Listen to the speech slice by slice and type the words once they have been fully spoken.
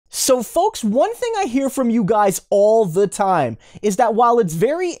So folks, one thing I hear from you guys all the time is that while it's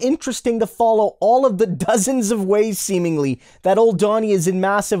very interesting to follow all of the dozens of ways seemingly that old Donnie is in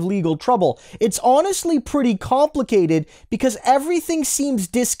massive legal trouble, it's honestly pretty complicated because everything seems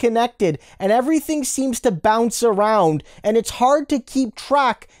disconnected and everything seems to bounce around, and it's hard to keep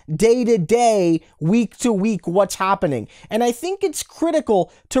track day to day, week to week what's happening. And I think it's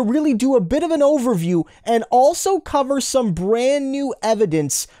critical to really do a bit of an overview and also cover some brand new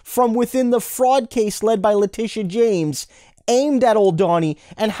evidence from within the fraud case led by Letitia James aimed at old Donnie,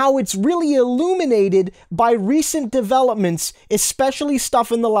 and how it's really illuminated by recent developments, especially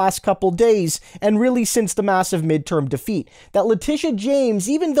stuff in the last couple days, and really since the massive midterm defeat. That Letitia James,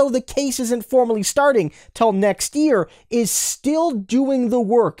 even though the case isn't formally starting till next year, is still doing the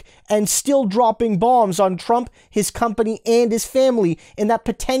work and still dropping bombs on Trump, his company, and his family in that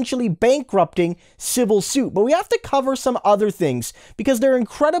potentially bankrupting civil suit. But we have to cover some other things because they're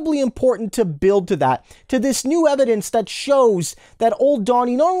incredibly important to build to this new evidence that shows that old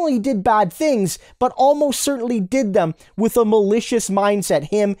Donnie not only did bad things, but almost certainly did them with a malicious mindset,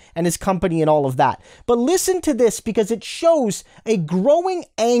 him and his company and all of that. But listen to this because it shows a growing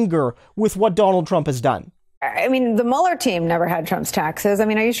anger with what Donald Trump has done. I mean, the Mueller team never had Trump's taxes. I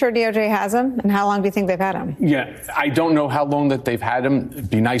mean, are you sure DOJ has them? And how long do you think they've had them? Yeah, I don't know how long that they've had them. It'd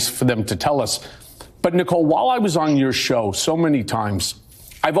be nice for them to tell us. But Nicole, while I was on your show so many times,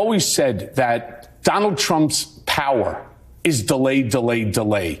 I've always said that Donald Trump's power is delay, delay,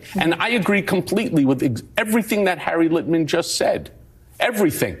 delay. And I agree completely with everything that Harry Litman just said.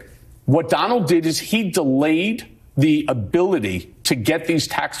 Everything. What Donald did is he delayed the ability to get these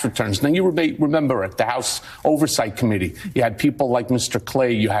tax returns. Now, you remember at the House Oversight Committee, you had people like Mr.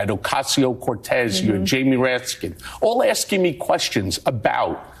 Clay, you had Ocasio-Cortez, you had Jamie Raskin, all asking me questions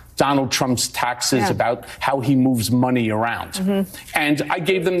about Donald Trump's taxes, about how he moves money around. And I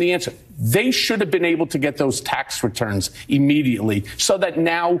gave them the answer. They should have been able to get those tax returns immediately so that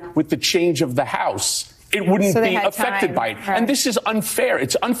now, with the change of the House, it wouldn't be affected by it. Right. And this is unfair.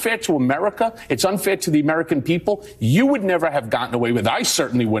 It's unfair to America. It's unfair to the American people. You would never have gotten away with it. I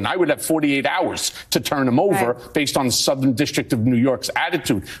certainly wouldn't. I would have 48 hours to turn him over based on the Southern District of New York's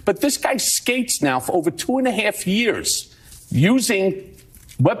attitude. But this guy skates now for over 2.5 years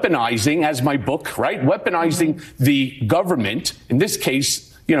weaponizing, as my book, right? Weaponizing the government, in this case,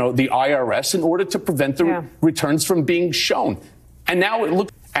 the IRS, in order to prevent the returns from being shown. And now it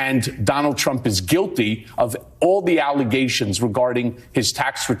looks, and Donald Trump is guilty of all the allegations regarding his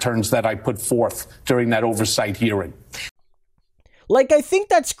tax returns that I put forth during that oversight hearing. Like, I think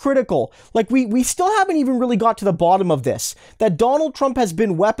that's critical. Like, we still haven't even really got to the bottom of this. That Donald Trump has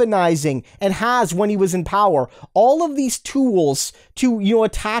been weaponizing, and has when he was in power, all of these tools to,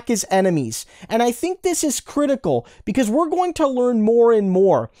 attack his enemies. And I think this is critical because we're going to learn more and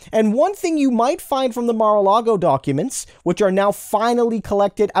more. And one thing you might find from the Mar-a-Lago documents, which are now finally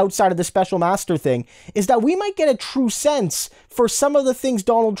collected outside of the special master thing, is that we might get a true sense for some of the things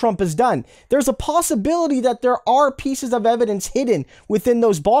Donald Trump has done. There's a possibility that there are pieces of evidence hidden within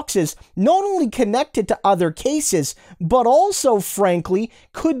those boxes, not only connected to other cases, but also, frankly,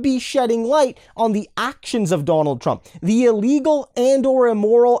 could be shedding light on the actions of Donald Trump, the illegal and or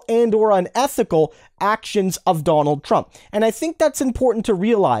immoral and or unethical actions of Donald Trump. And I think that's important to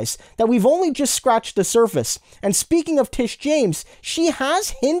realize that we've only just scratched the surface. And speaking of Tish James, she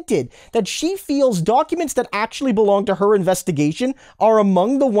has hinted that she feels documents that actually belong to her investigation are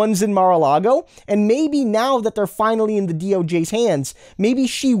among the ones in Mar-a-Lago. And maybe now that they're finally in the DOJ's hands, maybe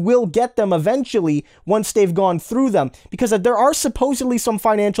she will get them eventually once they've gone through them, because there are supposedly some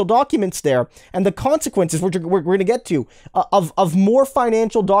financial documents there, and the consequences, which we're going to get to, of more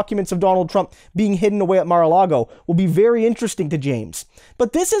financial documents of Donald Trump being hidden away at Mar-a-Lago will be very interesting to James.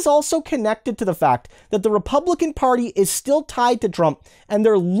 But this is also connected to the fact that the Republican Party is still tied to Trump, and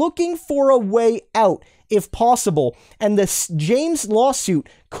they're looking for a way out if possible. And this James lawsuit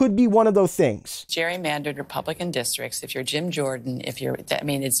could be one of those things. Gerrymandered Republican districts, if you're Jim Jordan,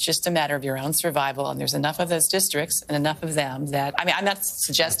 it's just a matter of your own survival. And there's enough of those districts and enough of them that, I'm not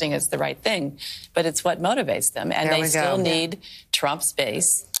suggesting it's the right thing, but it's what motivates them. And they still need Trump's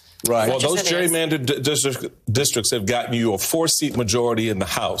base. Right. Well, those gerrymandered districts have gotten you a 4-seat majority in the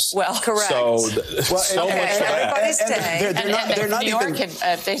House. Well, correct. So much for that. They're not New York.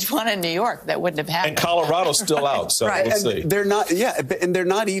 If they won in New York, that wouldn't have happened. And Colorado's still out, so we'll see. They're not. Yeah, and they're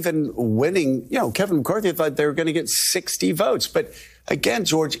not even winning. Kevin McCarthy thought they were going to get 60 votes, but again,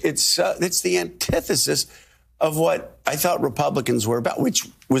 George, it's the antithesis of what I thought Republicans were about, which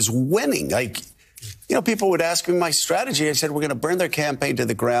was winning. Like, people would ask me my strategy. I said, we're going to burn their campaign to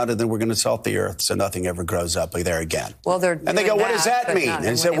the ground, and then we're going to salt the earth so nothing ever grows up there again. Well, and they go, what does that mean? And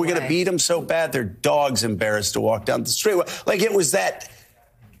I said, we're going to beat them so bad their dog's embarrassed to walk down the street. Like, it was that.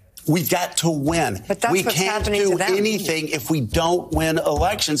 We've got to win. But that's we what's can't happening do to them. anything if we don't win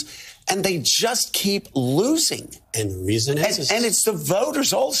elections. And they just keep losing. And the reason is... And it's the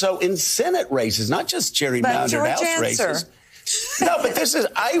voters also in Senate races, not just gerrymandered House races. No, but this is...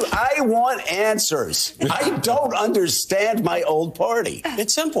 I want answers. I don't understand my old party.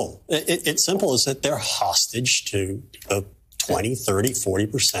 It's simple. It's simple is that they're hostage to 20, 30,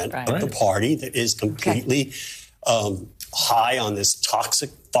 40% of the party that is completely high on this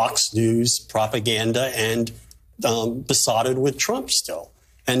toxic Fox News propaganda and besotted with Trump still.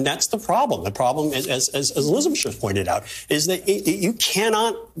 And that's the problem. The problem, as Elizabeth just pointed out, is that you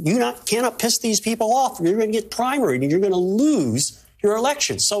cannot piss these people off. You're going to get primaried and you're going to lose your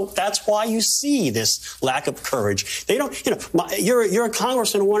election. So that's why you see this lack of courage. They don't, you're a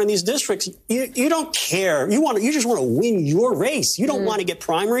congressman in one of these districts. You don't care. You just want to win your race. You don't want to get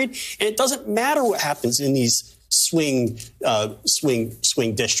primaried. And it doesn't matter what happens in these swing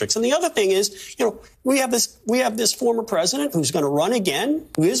districts. And the other thing is, we have this former president who's going to run again,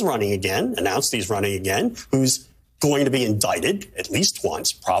 who is running again, announced he's running again, who's going to be indicted at least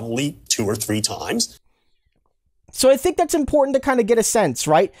once, probably 2 or 3 times. So I think that's important to kind of get a sense,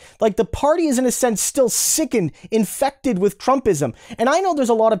 right? Like, the party is in a sense still sickened, infected with Trumpism. And I know there's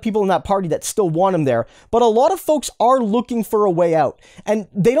a lot of people in that party that still want him there, but a lot of folks are looking for a way out. And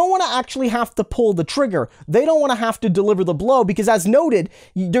they don't want to actually have to pull the trigger. They don't want to have to deliver the blow because, as noted,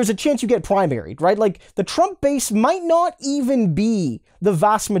 there's a chance you get primaried, right? Like, the Trump base might not even be the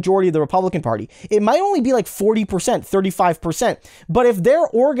vast majority of the Republican Party. It might only be like 40%, 35%. But if they're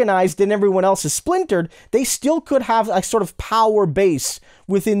organized and everyone else is splintered, they still could have a sort of power base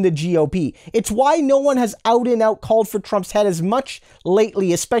within the GOP. It's why no one has out and out called for Trump's head as much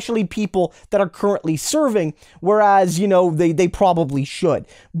lately, especially people that are currently serving, whereas, they probably should.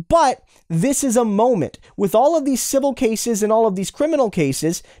 But this is a moment. With all of these civil cases and all of these criminal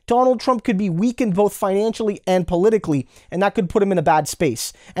cases, Donald Trump could be weakened both financially and politically, and that could put him in a bad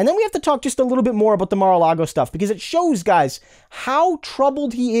space. And then we have to talk just a little bit more about the Mar-a-Lago stuff, because it shows, guys, how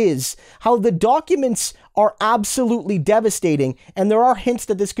troubled he is, how the documents are absolutely devastating, and there are hints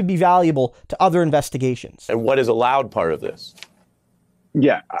that this could be valuable to other investigations. And what is allowed part of this?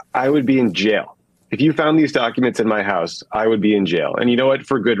 Yeah, I would be in jail. If you found these documents in my house, I would be in jail. And you know what?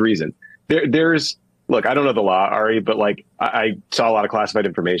 For good reason. Look, I don't know the law, Ari, but I saw a lot of classified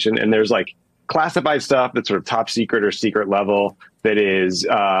information, and there's classified stuff that's sort of top secret or secret level that is,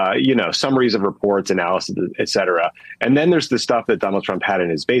 summaries of reports, analysis, et cetera. And then there's the stuff that Donald Trump had in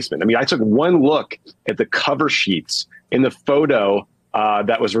his basement. I mean, I took one look at the cover sheets in the photo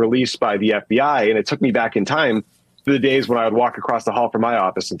that was released by the FBI, and it took me back in time to the days when I would walk across the hall from my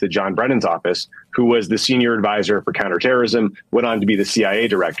office into John Brennan's office, who was the senior advisor for counterterrorism, went on to be the CIA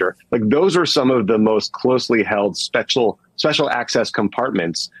director. Those are some of the most closely held special access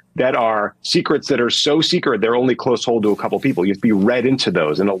compartments that are secrets that are so secret they're only close hold to a couple people. You have to be read into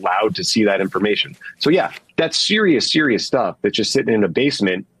those and allowed to see that information. So yeah, that's serious stuff that's just sitting in a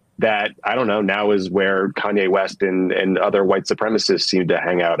basement that, I don't know, now is where Kanye West and other white supremacists seem to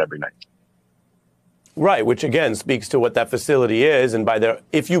hang out every night. Right, which again speaks to what that facility is. And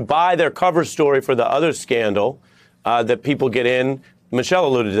if you buy their cover story for the other scandal that people get in, Michelle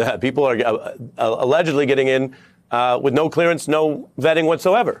alluded to that, people are allegedly getting in with no clearance, no vetting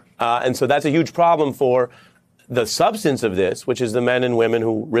whatsoever. And so that's a huge problem for the substance of this, which is the men and women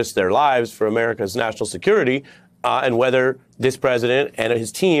who risk their lives for America's national security, and whether this president and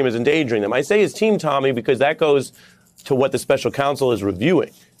his team is endangering them. I say his team, Tommy, because that goes to what the special counsel is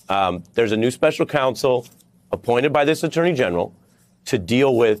reviewing. There's a new special counsel appointed by this attorney general to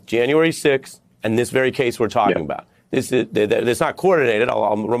deal with January 6th and this very case we're talking about. It's not coordinated.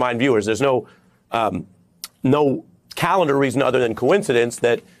 I'll remind viewers, there's no calendar reason other than coincidence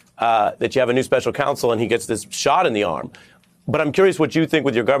that you have a new special counsel and he gets this shot in the arm. But I'm curious what you think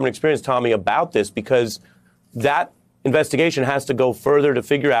with your government experience, Tommy, about this, because that investigation has to go further to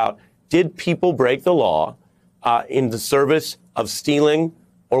figure out, did people break the law in the service of stealing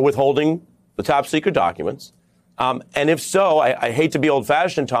or withholding the top secret documents? And if so, I hate to be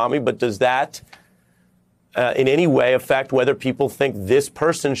old-fashioned, Tommy, but does that in any way affect whether people think this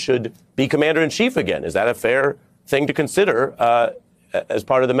person should be commander-in-chief again? Is that a fair thing to consider as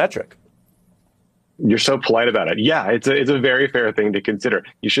part of the metric? You're so polite about it. Yeah, it's a very fair thing to consider.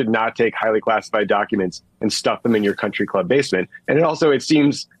 You should not take highly classified documents and stuff them in your country club basement. And it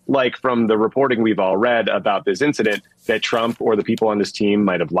seems like from the reporting we've all read about this incident that Trump or the people on his team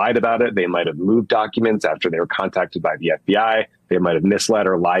might have lied about it. They might have moved documents after they were contacted by the FBI. They might have misled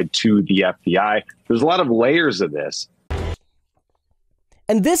or lied to the FBI. There's a lot of layers of this.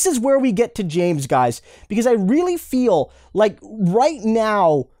 And this is where we get to James, guys, because I really feel like right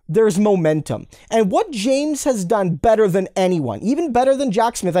now there's momentum. And what James has done better than anyone, even better than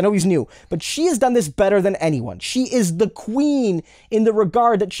Jack Smith, I know he's new, but she has done this better than anyone. She is the queen in the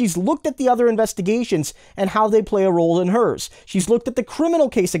regard that she's looked at the other investigations and how they play a role in hers. She's looked at the criminal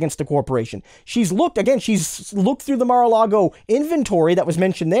case against the corporation. She's looked through the Mar-a-Lago inventory that was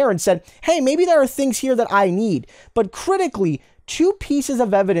mentioned there and said, hey, maybe there are things here that I need. But critically, 2 pieces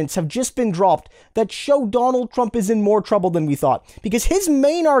of evidence have just been dropped that show Donald Trump is in more trouble than we thought. Because his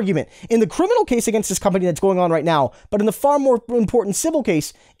main argument in the criminal case against this company that's going on right now, but in the far more important civil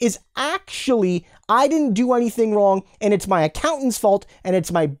case, is actually, I didn't do anything wrong, and it's my accountant's fault, and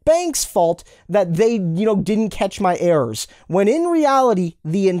it's my bank's fault that they, didn't catch my errors. When in reality,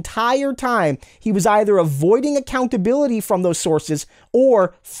 the entire time, he was either avoiding accountability from those sources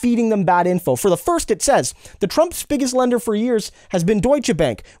or feeding them bad info. For the first, it says, the Trump's biggest lender for years has been Deutsche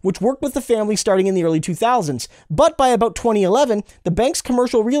Bank, which worked with the family starting in the early 2000s. But by about 2011, the bank's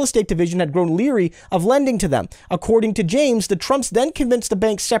commercial real estate division had grown leery of lending to them. According to James, the Trumps then convinced the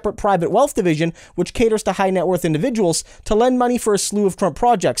bank's separate private wealth division, which caters to high net worth individuals, to lend money for a slew of Trump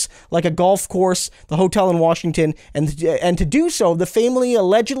projects, like a golf course, the hotel in Washington, and to do so, the family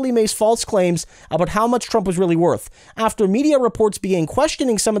allegedly made false claims about how much Trump was really worth. After media reports began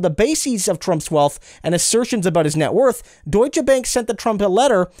questioning some of the bases of Trump's wealth and assertions about his net worth, Deutsche Bank sent the Trump a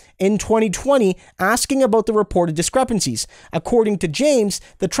letter in 2020 asking about the reported discrepancies. According to James,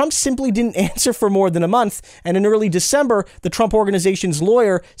 the Trumps simply didn't answer for more than a month, and in early December, the Trump Organization's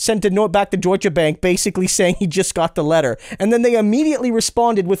lawyer sent a note back to Deutsche Bank basically saying he just got the letter. And then they immediately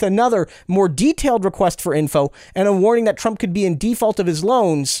responded with another, more detailed request for info and a warning that Trump could be in default of his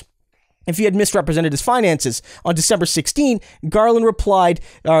loans if he had misrepresented his finances. On December 16, Garton replied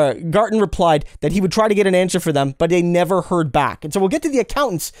that he would try to get an answer for them, but they never heard back. And so we'll get to the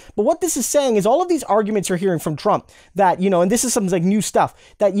accountants, but what this is saying is all of these arguments you're hearing from Trump that, and this is some like new stuff,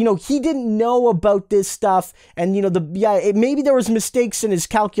 that, he didn't know about this stuff, and, maybe there was mistakes in his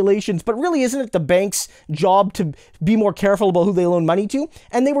calculations, but really isn't it the bank's job to be more careful about who they loan money to?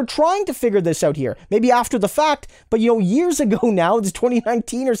 And they were trying to figure this out here, maybe after the fact, but, years ago now, it's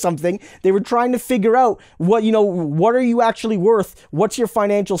 2019 or something, they were trying to figure out what are you actually worth? What's your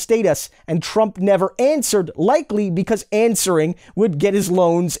financial status? And Trump never answered, likely because answering would get his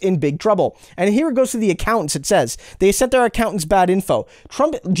loans in big trouble. And here it goes to the accountants. It says, they sent their accountants bad info.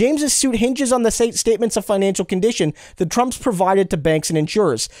 James's suit hinges on the statements of financial condition that Trump's provided to banks and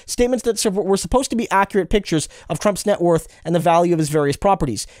insurers. Statements that were supposed to be accurate pictures of Trump's net worth and the value of his various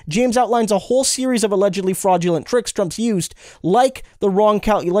properties. James outlines a whole series of allegedly fraudulent tricks Trump's used, like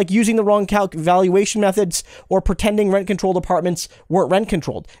using the wrong valuation methods or pretending rent-controlled apartments weren't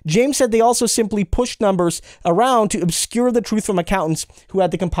rent-controlled. James said they also simply pushed numbers around to obscure the truth from accountants who had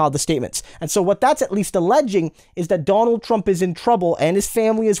to compile the statements. And so what that's at least alleging is that Donald Trump is in trouble, and his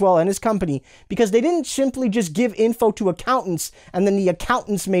family as well, and his company, because they didn't simply just give info to accountants and then the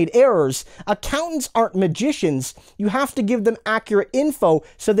accountants made errors. Accountants aren't magicians. You have to give them accurate info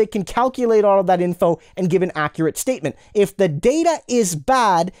so they can calculate all of that info and give an accurate statement. If the data is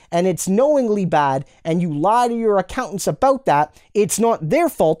bad and it's knowingly bad, and you lie to your accountants about that, it's not their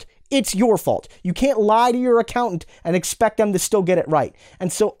fault, it's your fault. You can't lie to your accountant and expect them to still get it right.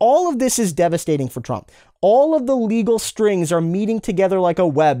 And so all of this is devastating for Trump. All of the legal strings are meeting together like a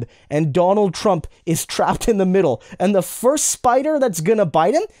web, and Donald Trump is trapped in the middle. And the first spider that's gonna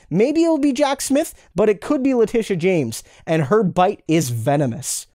bite him, maybe it'll be Jack Smith, but it could be Letitia James, and her bite is venomous.